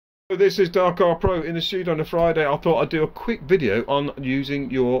This is Dark Art Pro in the studio on a Friday. I thought I'd do a quick video on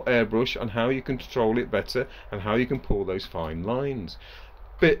using your airbrush and how you can control it better and how you can pull those fine lines.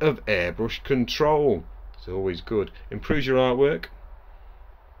 Bit of airbrush control. It's always good. Improves your artwork,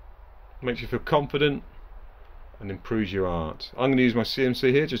 makes you feel confident, and improves your art. I'm going to use my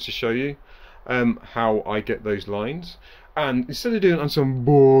CMC here just to show you how I get those lines. And instead of doing it on some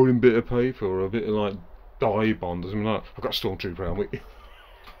boring bit of paper or a bit of like dye bond or something like that, I've got a Stormtrooper helmet.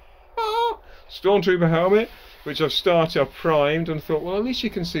 Stormtrooper helmet, which I've primed and thought, well, at least you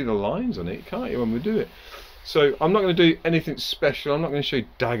can see the lines on it, can't you, when we do it? So I'm not going to do anything special. I'm not going to show you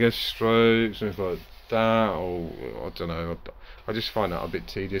dagger strokes or anything like that, or I don't know. I just find that a bit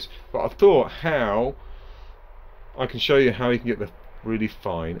tedious. But I thought how I can show you how you can get the really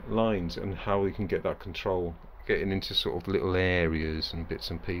fine lines and how we can get that control, getting into sort of little areas and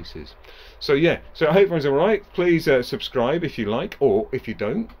bits and pieces. So yeah, so I hope everyone's alright. Please subscribe if you like, or if you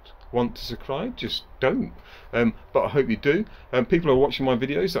don't want to subscribe, just don't. But I hope you do. People are watching my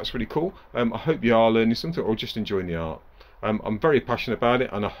videos, that's really cool. I hope you are learning something or just enjoying the art. I'm very passionate about it,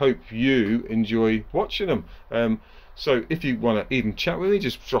 and I hope you enjoy watching them. So if you want to even chat with me,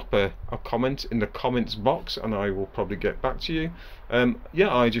 just drop a comment in the comments box and I will probably get back to you.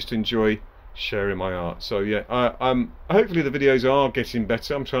 Yeah, I just enjoy sharing my art. So yeah, hopefully the videos are getting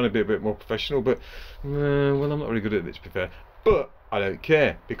better. I'm trying to be a bit more professional, but well, I'm not really good at it, to be fair. But I don't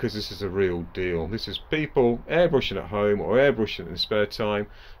care, because this is a real deal. This is people airbrushing at home or airbrushing in their spare time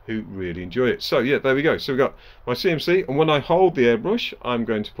who really enjoy it. So yeah, there we go. So we've got my CMC, and when I hold the airbrush, I'm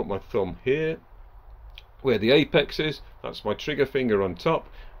going to put my thumb here where the apex is. That's my trigger finger on top,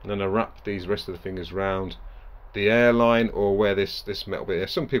 and then I wrap these rest of the fingers round the airline, or where this metal bit here.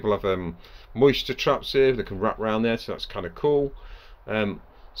 Some people have moisture traps here they can wrap around there, so that's kind of cool.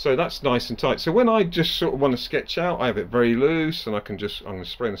 So that's nice and tight. So when I just sort of want to sketch out, I have it very loose, and I'm going to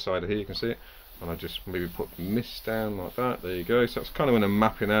spray on the side of here, you can see it, and I just maybe put the mist down like that. There you go. So that's kind of when I'm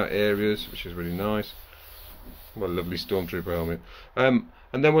mapping out areas, which is really nice. What a lovely Stormtrooper helmet. And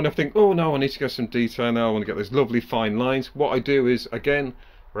then when I think, oh no, I need to get some detail now, I want to get those lovely fine lines, what I do is, again,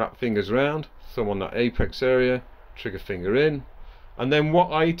 wrap fingers around, thumb on that apex area, trigger finger in, and then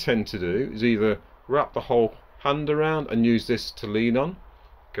what I tend to do is either wrap the whole hand around and use this to lean on,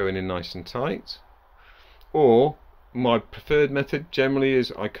 going in nice and tight, or my preferred method generally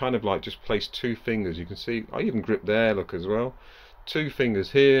is I kind of like just place two fingers. You can see I even grip there, look, as well. Two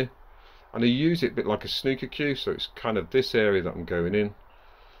fingers here, and I use it a bit like a snooker cue, so it's kind of this area that I'm going in,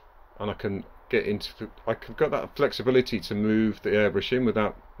 and I can get into I've got that flexibility to move the airbrush in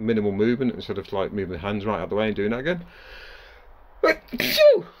without minimal movement, instead of like moving the hands right out of the way and doing that again.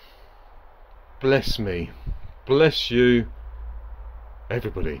 Bless me, bless you,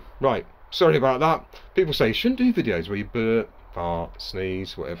 everybody. Right, sorry about that. People say you shouldn't do videos where you burp, fart,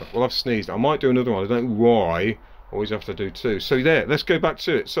 sneeze, whatever. Well, I've sneezed. I might do another one. I don't know why. Always have to do two. So there, let's go back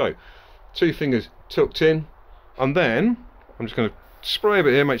to it. So two fingers tucked in, and then I'm just going to spray a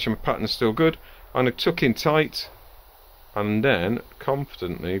bit here, make sure my pattern's still good. I'm going to tuck in tight, and then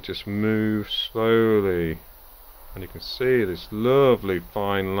confidently just move slowly, and you can see this lovely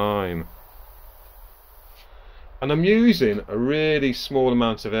fine line. And I'm using a really small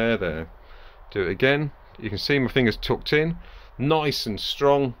amount of air there. Do it again. You can see my fingers tucked in, nice and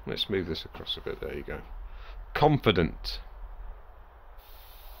strong. Let's move this across a bit. There you go. Confident.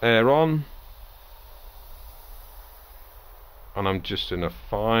 Air on. And I'm just in a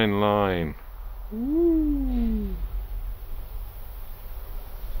fine line. Ooh.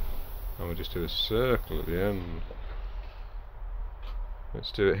 And we'll just do a circle at the end.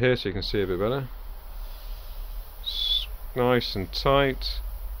 Let's do it here so you can see a bit better. Nice and tight,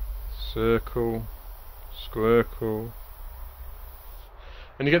 circle, squircle,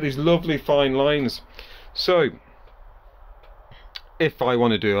 and you get these lovely fine lines. So if I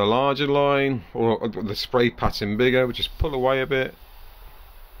want to do a larger line, or the spray pattern bigger, we just pull away a bit.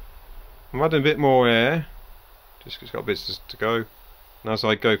 I'm adding a bit more air, just 'cause it's got bits to go, and as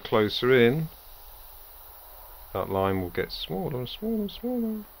I go closer in, that line will get smaller and smaller and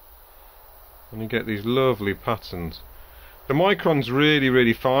smaller, and you get these lovely patterns. The micron's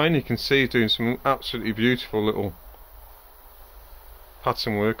really fine. You can see it's doing some absolutely beautiful little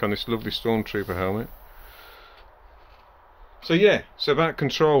pattern work on this lovely Stormtrooper helmet. So yeah, so about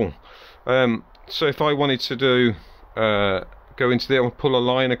control. So if I wanted to do go into there and pull a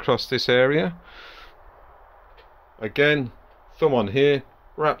line across this area, again, thumb on here,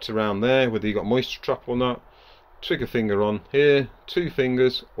 wrapped around there, whether you got moisture trap or not, trigger finger on here, two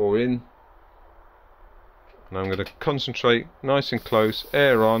fingers or in. And I'm going to concentrate nice and close,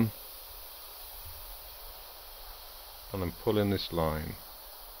 air on, and I'm pulling this line.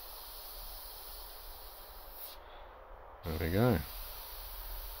 There we go.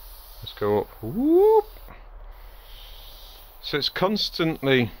 Let's go up. Whoop. So it's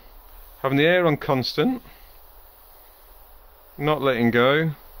constantly having the air on constant, not letting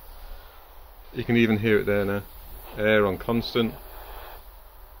go. You can even hear it there now. Air on constant.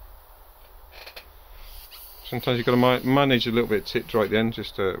 Sometimes you've got to manage a little bit tipped right at the end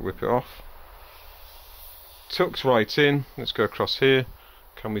just to whip it off. Tucks right in. Let's go across here.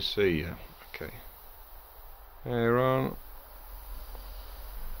 Can we see? Yeah. Okay. Air on.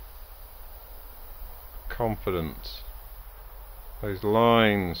 Confident. Those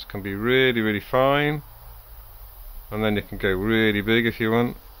lines can be really, really fine, and then you can go really big if you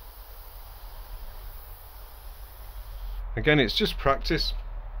want. Again, it's just practice.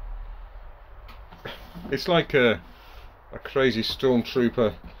 It's like a crazy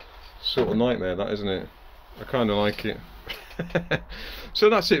stormtrooper sort of nightmare, that, isn't it? I kind of like it. So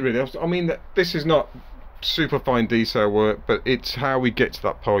that's it really. I mean, this is not super fine detail work, but it's how we get to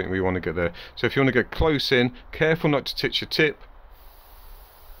that point we want to get there. So if you want to get close in, careful not to touch your tip.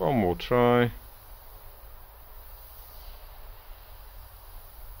 One more try.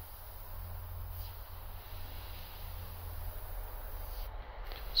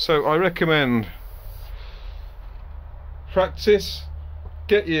 So I recommend practice,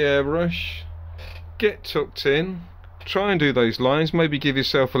 get your airbrush, get tucked in, try and do those lines, maybe give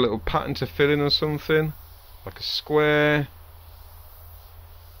yourself a little pattern to fill in or something, like a square,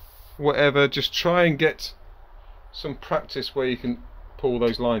 whatever. Just try and get some practice where you can pull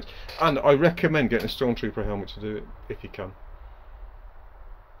those lines. And I recommend getting a Stormtrooper helmet to do it if you can,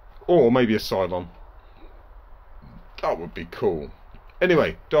 or maybe a Cylon. That would be cool.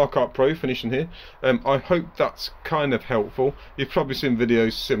 Anyway, Dark Art Pro finishing here. I hope that's kind of helpful. You've probably seen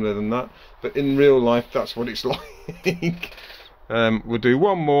videos similar than that, but in real life that's what it's like. We'll do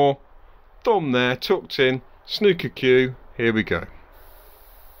one more. Thumb there, tucked in, snooker cue. Here we go.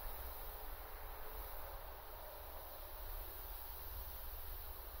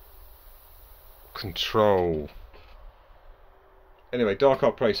 Control. Anyway, Dark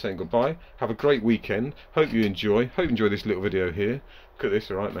Art Pro saying goodbye. Have a great weekend. Hope you enjoy. Hope you enjoy this little video here. Look at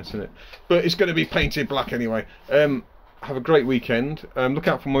this, alright mess, isn't it? But it's going to be painted black anyway. Have a great weekend. Look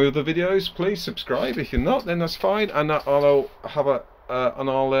out for my other videos. Please subscribe. If you're not, then that's fine. And I'll have a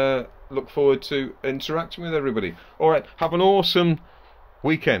I'll look forward to interacting with everybody. Alright, have an awesome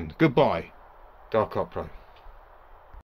weekend. Goodbye. Dark Art Pro.